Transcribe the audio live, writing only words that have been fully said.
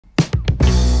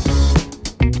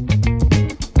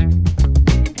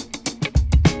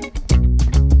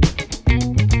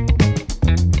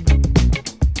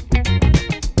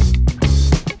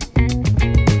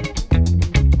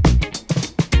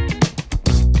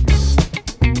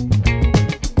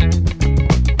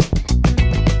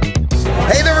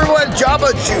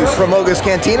Java Juice from Moga's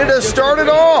Cantina to start it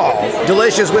all.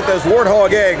 Delicious with those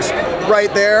warthog eggs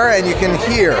right there, and you can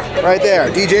hear right there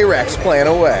DJ Rex playing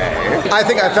away. I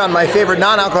think I found my favorite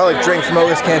non-alcoholic drink from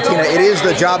Moga's Cantina. It is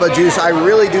the Java Juice. I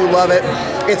really do love it.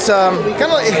 It's kind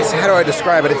of like, how do I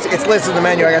describe it? It's listed in the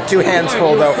menu. I got 2 hands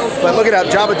full though, but look it up,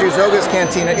 Java Juice, Moga's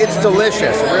Cantina. It's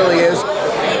delicious. It really is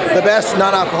the best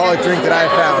non-alcoholic drink that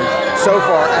I've found so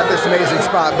far at this amazing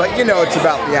spot, but you know it's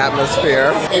about the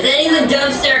atmosphere. If anyone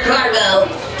dumps their cargo,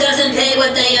 doesn't pay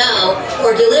what they owe,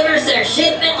 or delivers their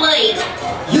shipment late,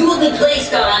 you will be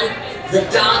placed on the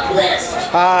dock list.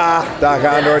 Ah, dock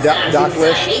on or dock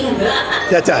list.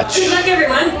 The touch. Good luck,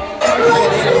 everyone.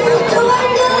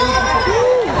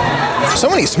 So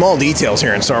many small details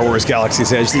here in Star Wars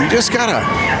Galaxy's Edge that you just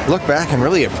gotta look back and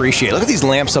really appreciate. Look at these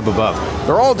lamps up above.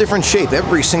 They're all different shape.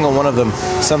 Every single one of them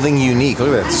something unique. Look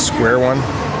at that square one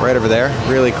right over there.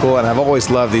 Really cool. And I've always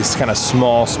loved these kind of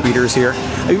small speeders here.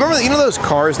 You remember, you know those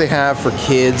cars they have for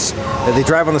kids that they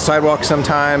drive on the sidewalk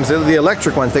sometimes? They're the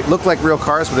electric ones. They look like real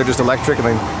cars, but they're just electric.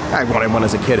 I mean, I wanted one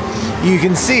as a kid. You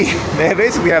can see they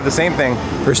basically have the same thing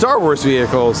for Star Wars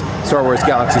vehicles, Star Wars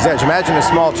Galaxy's Edge. Imagine a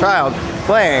small child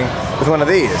playing with one of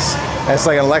these. And it's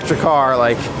like an electric car,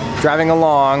 like driving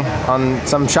along on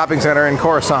some shopping center in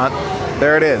Coruscant.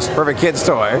 There it is, perfect kid's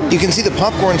toy. You can see the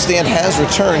popcorn stand has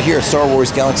returned here at Star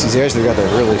Wars Galaxy's Edge. They've got their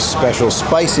really special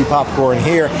spicy popcorn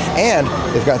here, and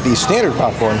they've got the standard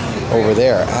popcorn over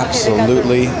there.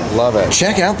 Absolutely love it.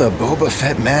 Check out the Boba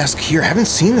Fett mask here. I haven't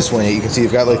seen this one yet. You can see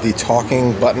you've got like the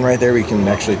talking button right there where you can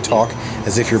actually talk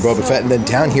as if you're Boba Fett. And then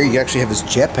down here you actually have this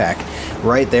jetpack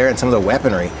right there and some of the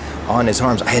weaponry on his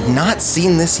arms. I had not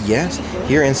seen this yet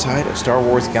here inside of Star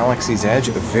Wars Galaxy's Edge.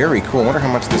 Very cool. I wonder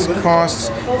how much this costs.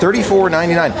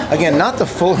 $34.99. Again, not the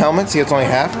full helmet. See, it's only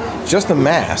half. Just the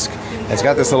mask. It's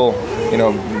got this little, you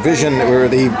know, vision where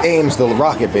he aims the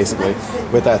rocket basically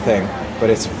with that thing. But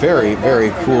it's very,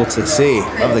 very cool to see.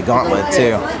 Love the gauntlet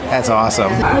too. That's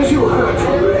awesome. As you heard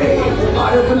from Ray,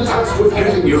 I have been tasked with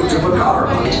getting you to Bakara.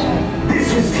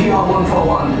 This is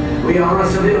TR-141. We are a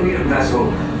civilian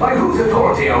vessel. By whose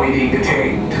authority are we being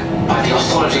detained? By the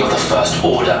authority of the First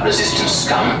Order resistance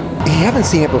scum. If you haven't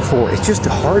seen it before, it's just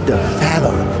hard to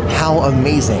fathom how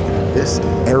amazing this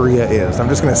area is. I'm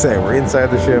just gonna say, we're inside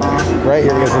the ship right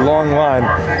here. There's a long line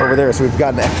over there, so we've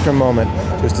got an extra moment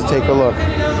just to take a look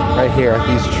right here at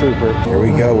these troopers. Here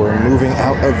we go, we're moving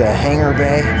out of the hangar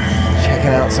bay, checking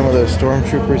out some of those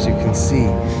stormtroopers. You can see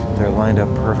they're lined up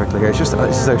perfectly. It's just,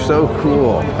 they're so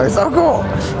cool. They're so cool.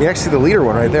 You actually see the leader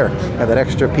one right there. Got that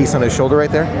extra piece on his shoulder right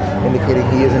there, indicating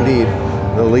he is indeed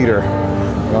the leader.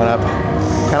 Going up.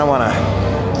 Kind of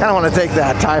want to take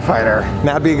that TIE fighter.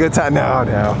 That'd be a good time. No,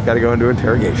 got to go into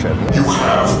interrogation. You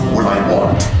have what I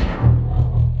want.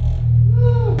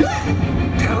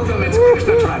 Tell them it's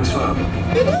extra transfer.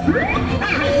 Did it work?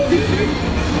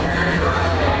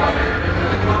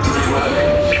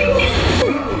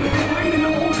 Find an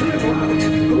alternate route.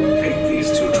 Who picked these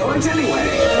 2 droids anyway?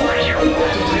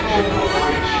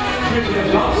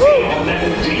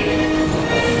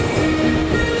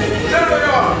 There they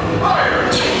are! Fire!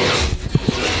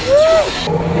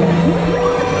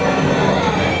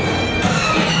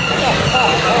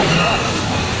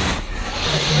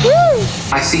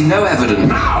 I see no evidence.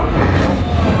 Now!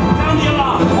 Sound the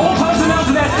alarm! All personnel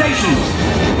to their stations!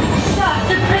 Sir,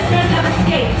 the prisoners have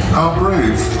escaped. How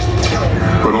brave,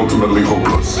 but ultimately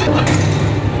hopeless.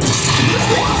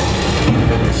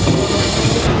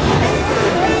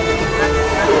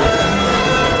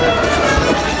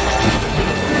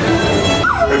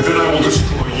 And then I will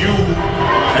destroy you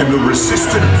and the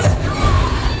Resistance.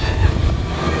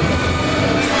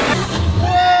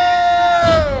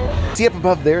 See up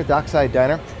above there, Dockside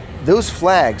Diner? Those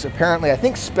flags apparently, I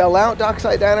think, spell out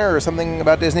Dockside Diner or something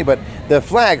about Disney, but the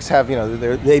flags have, you know,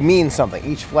 they mean something.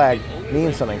 Each flag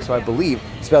means something, so I believe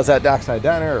it spells out Dockside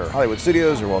Diner or Hollywood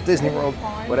Studios or Walt Disney World,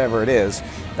 whatever it is.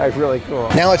 That's really cool.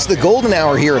 Now it's the golden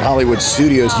hour here at Hollywood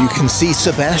Studios. You can see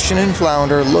Sebastian and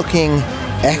Flounder looking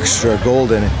extra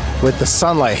golden with the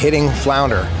sunlight hitting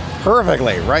Flounder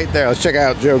perfectly right there. Let's check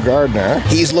out Joe Gardner.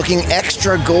 He's looking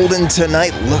extra golden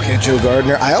tonight. Look at Joe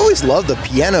Gardner. I always love the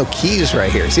piano keys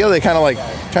right here. See how they kind of like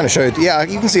trying to show you? Yeah,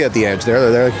 you can see at the edge there.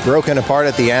 They're like broken apart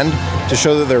at the end to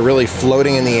show that they're really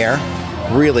floating in the air.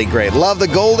 really great. Love the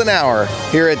golden hour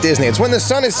here at Disney. It's when the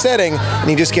sun is setting and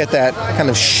you just get that kind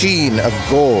of sheen of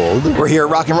gold. We're here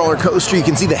at Rock'n'Roller Coaster. You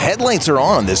can see the headlights are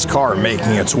on this car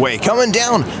making its way, coming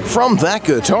down from that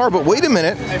guitar. But wait a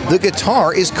minute, the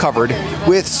guitar is covered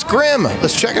with scrim.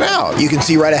 Let's check it out. You can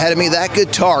see right ahead of me that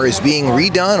guitar is being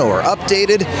redone or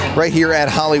updated right here at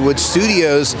Hollywood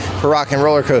Studios for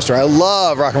Rock'n'Roller Coaster. I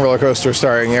love Rock'n'Roller Coaster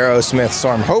starring Aerosmith, so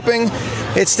I'm hoping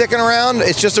it's sticking around.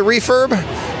 It's just a refurb,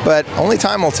 but only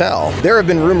time will tell. There have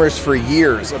been rumors for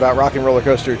years about Rock'n'Roller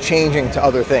Coaster changing to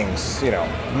other things. You know,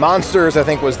 Monsters, I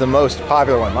think, was the most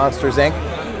popular one, Monsters, Inc.,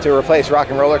 to replace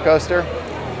Rock'n'Roller Coaster.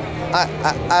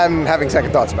 I'm having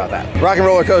second thoughts about that.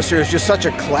 Rock'n'Roller Coaster is just such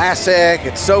a classic.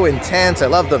 It's so intense. I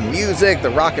love the music, the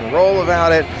rock and roll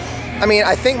about it. I mean,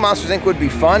 I think Monsters, Inc. would be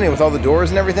fun, and with all the doors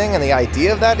and everything, and the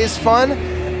idea of that is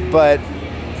fun, but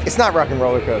it's not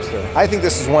Rock'n'Roller Coaster. I think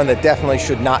this is one that definitely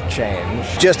should not change.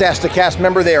 Just asked a cast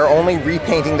member, they are only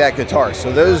repainting that guitar.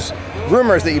 So those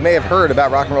rumors that you may have heard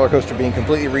about Rock'n'Roller Coaster being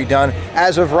completely redone,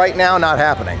 as of right now, not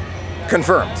happening.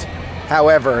 Confirmed.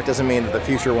 However, it doesn't mean that the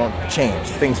future won't change.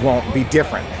 Things won't be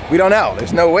different. We don't know.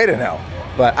 There's no way to know.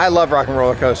 But I love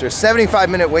Rock'n'Roller Coaster.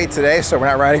 75-minute wait today, so we're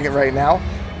not riding it right now,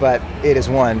 but it is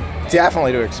one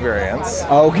definitely to experience.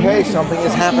 Okay, something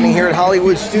is happening here at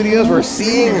Hollywood Studios. We're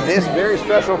seeing this very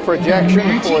special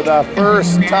projection for the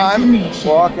first time.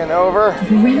 Walking over.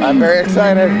 I'm very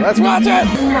excited. Let's watch it! As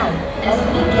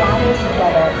we gather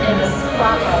together in the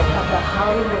spotlight of the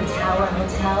Hollywood Tower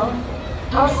Hotel,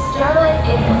 our starlight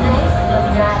ignites the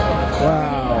magic.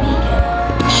 Wow.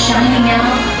 Shining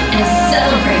out and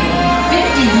celebrating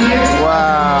 50 years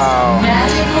Wow. of this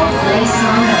magical place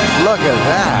on Earth. Look at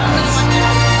that.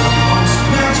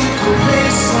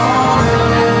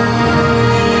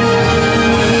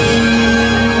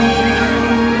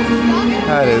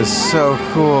 That is so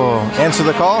cool. Answer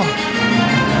the call.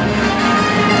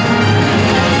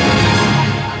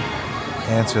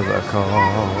 Answer the call.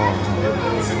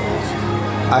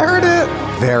 I heard it.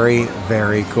 Very,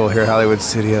 very cool here at Hollywood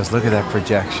Studios. Look at that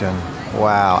projection.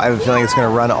 Wow, I have a feeling it's going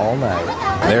to run all night.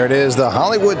 There it is, the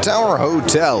Hollywood Tower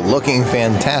Hotel, looking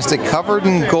fantastic, covered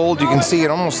in gold. You can see it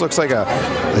almost looks like a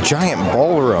giant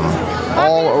ballroom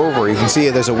all over. You can see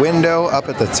there's a window up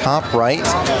at the top right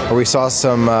where we saw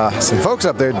some folks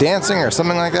up there dancing or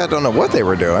something like that. Don't know what they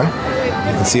were doing.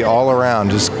 You can see all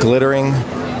around, just glittering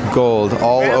gold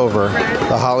all over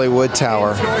the Hollywood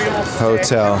Tower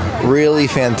Hotel. Really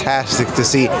fantastic to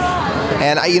see.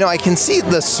 And I can see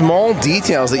the small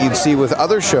details that you'd see with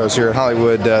other shows here at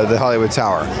Hollywood, the Hollywood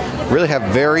Tower. Really have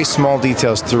very small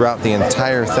details throughout the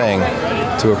entire thing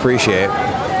to appreciate.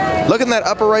 Look in that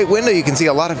upper right window, you can see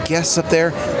a lot of guests up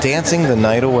there dancing the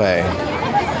night away.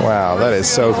 Wow, that is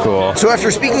so cool. So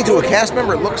after speaking to a cast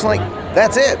member, it looks like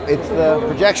that's it. It's the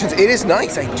projections. It is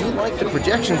nice. I do like the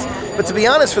projections. But to be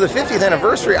honest, for the 50th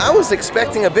anniversary, I was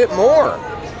expecting a bit more.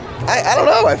 I don't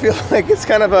know. I feel like it's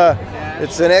kind of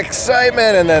it's an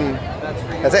excitement, and then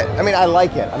that's it. I mean, I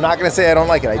like it. I'm not going to say I don't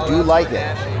like it. I do like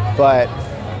it. But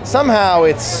somehow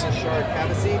it's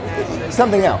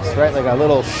something else, right? Like a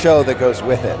little show that goes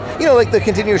with it. You know, like the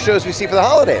continuous shows we see for the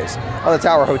holidays on the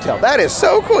Tower Hotel. That is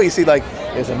so cool. You see, like,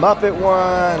 there's a Muppet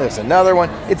one, there's another one.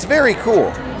 It's very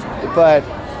cool. But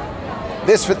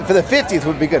this, for the 50th,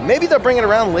 would be good. Maybe they'll bring it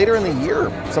around later in the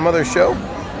year. Some other show.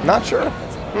 Not sure.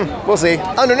 We'll see.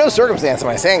 Under no circumstance am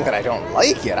I saying that I don't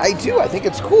like it. I do. I think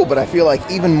it's cool, but I feel like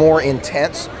even more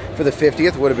intense for the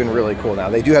 50th would have been really cool. Now,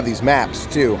 they do have these maps,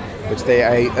 too, which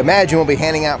I imagine will be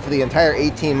handing out for the entire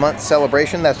 18-month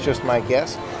celebration. That's just my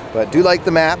guess. But do like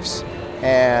the maps,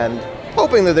 and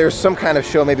hoping that there's some kind of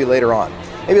show maybe later on.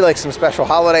 Maybe like some special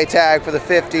holiday tag for the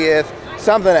 50th,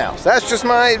 something else. That's just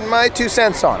my 2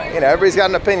 cents on it. You know, everybody's got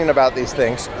an opinion about these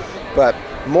things, but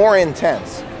more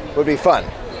intense would be fun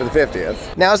for the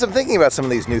 50th. Now, as I'm thinking about some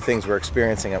of these new things we're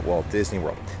experiencing at Walt Disney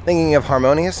World, thinking of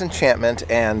Harmonious Enchantment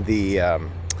and the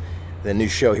new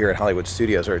show here at Hollywood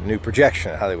Studios, or new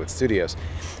projection at Hollywood Studios,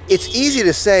 it's easy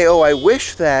to say, oh, I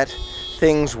wish that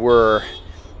things were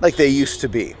like they used to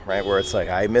be, right? Where it's like,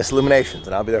 I miss Illuminations,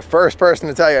 and I'll be the first person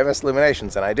to tell you I miss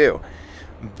Illuminations, and I do.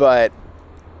 But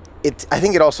I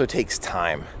think it also takes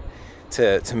time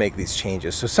to make these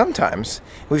changes. So sometimes,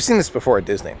 we've seen this before at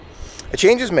Disney, a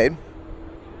change is made,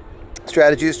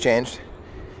 strategy is changed,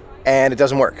 and it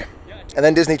doesn't work. And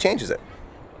then Disney changes it.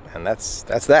 And that's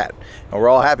that. And we're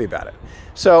all happy about it.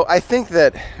 So I think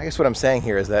that, I guess what I'm saying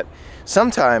here is that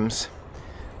sometimes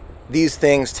these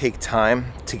things take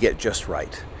time to get just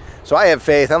right. So I have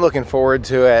faith. I'm looking forward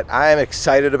to it. I'm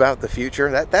excited about the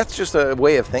future. That's just a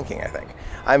way of thinking, I think.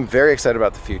 I'm very excited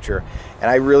about the future.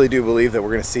 And I really do believe that we're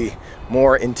going to see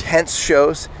more intense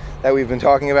shows that we've been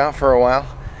talking about for a while.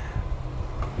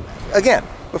 Again,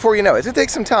 before you know it, it's going to take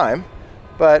some time,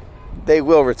 but they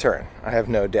will return, I have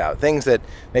no doubt. Things that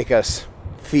make us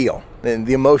feel, and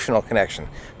the emotional connection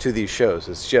to these shows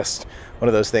is just one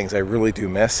of those things I really do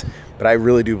miss, but I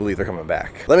really do believe they're coming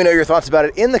back. Let me know your thoughts about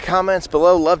it in the comments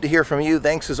below. Love to hear from you.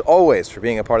 Thanks as always for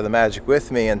being a part of the magic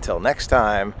with me. Until next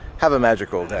time, have a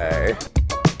magical day.